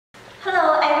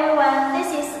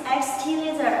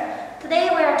Laser. Today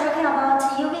we are talking about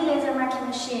UV laser marking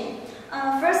machine.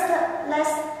 First,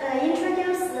 let's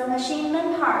introduce the machine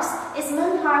main parts. Its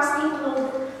main parts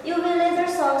include UV laser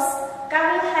source,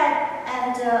 guiding head,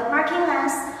 and marking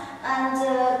lens, and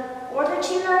water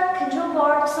chiller, control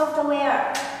board,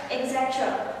 software,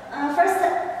 etc. First,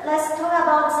 let's talk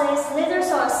about this laser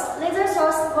source. Laser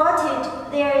source voltage,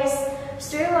 there is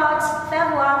 3 watt,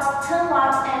 5 watt, 10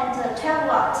 watt, and 12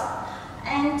 watt.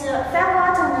 And 5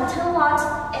 watt and 10 watt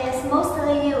is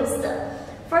mostly used.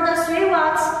 For the 3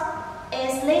 watt,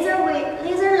 laser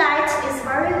light is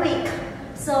very weak,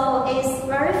 so it's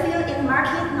very few in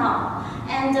market now.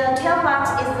 And 12 watt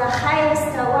is the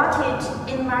highest wattage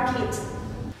in market.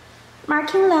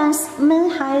 Marking lens main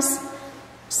height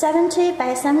 70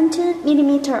 by 70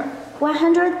 mm,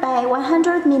 100 by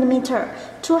 100 mm,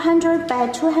 200 by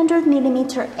 200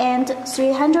 mm, and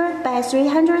 300 by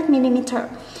 300 mm.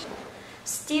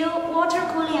 Still, water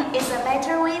cooling is a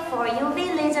better way for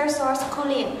UV laser source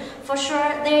cooling. For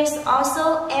sure, there is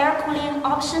also air cooling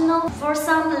optional for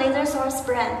some laser source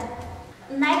brand.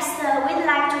 Next, we'd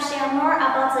like to share more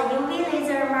about the UV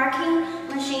laser marking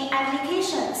machine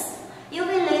applications.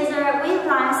 UV laser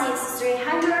wavelength is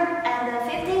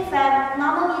 355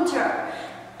 nanometer.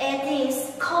 It is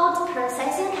cold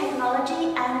processing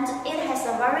technology and it has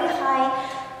a very high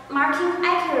marking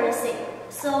accuracy.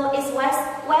 So it's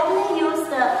widely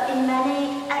used in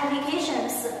many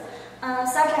applications,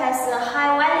 such as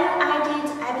high value-added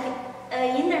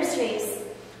industries,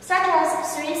 such as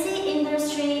 3C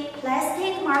industry,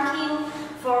 plastic marking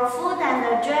for food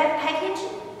and drug package,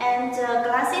 and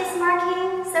glasses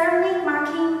marking, ceramic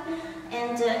marking,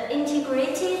 and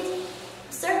integrated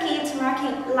circuit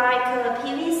marking like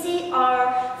PVC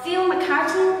or film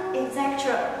cutting,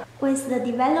 etc. With the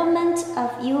development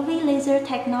of UV laser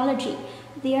technology,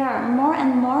 there are more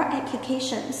and more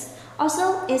applications.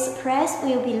 Also, its price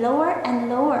will be lower and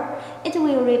lower. It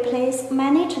will replace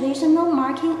many traditional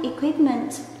marking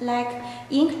equipment like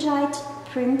inkjet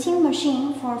printing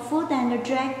machine for food and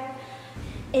drug.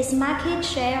 Its market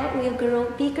share will grow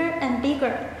bigger and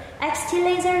bigger. XT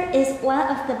Laser is one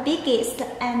of the biggest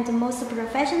and most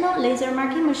professional laser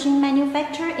marking machine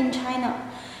manufacturer in China.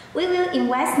 We will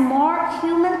invest more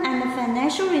human and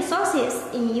financial resources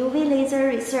in UV laser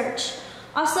research.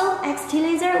 Also, XT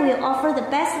Laser will offer the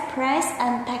best price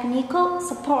and technical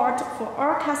support for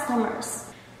all customers.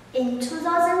 In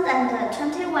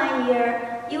 2021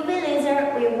 year, UV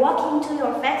laser will walk into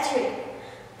your factory.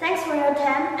 Thanks for your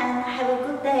time and have a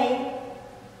good day.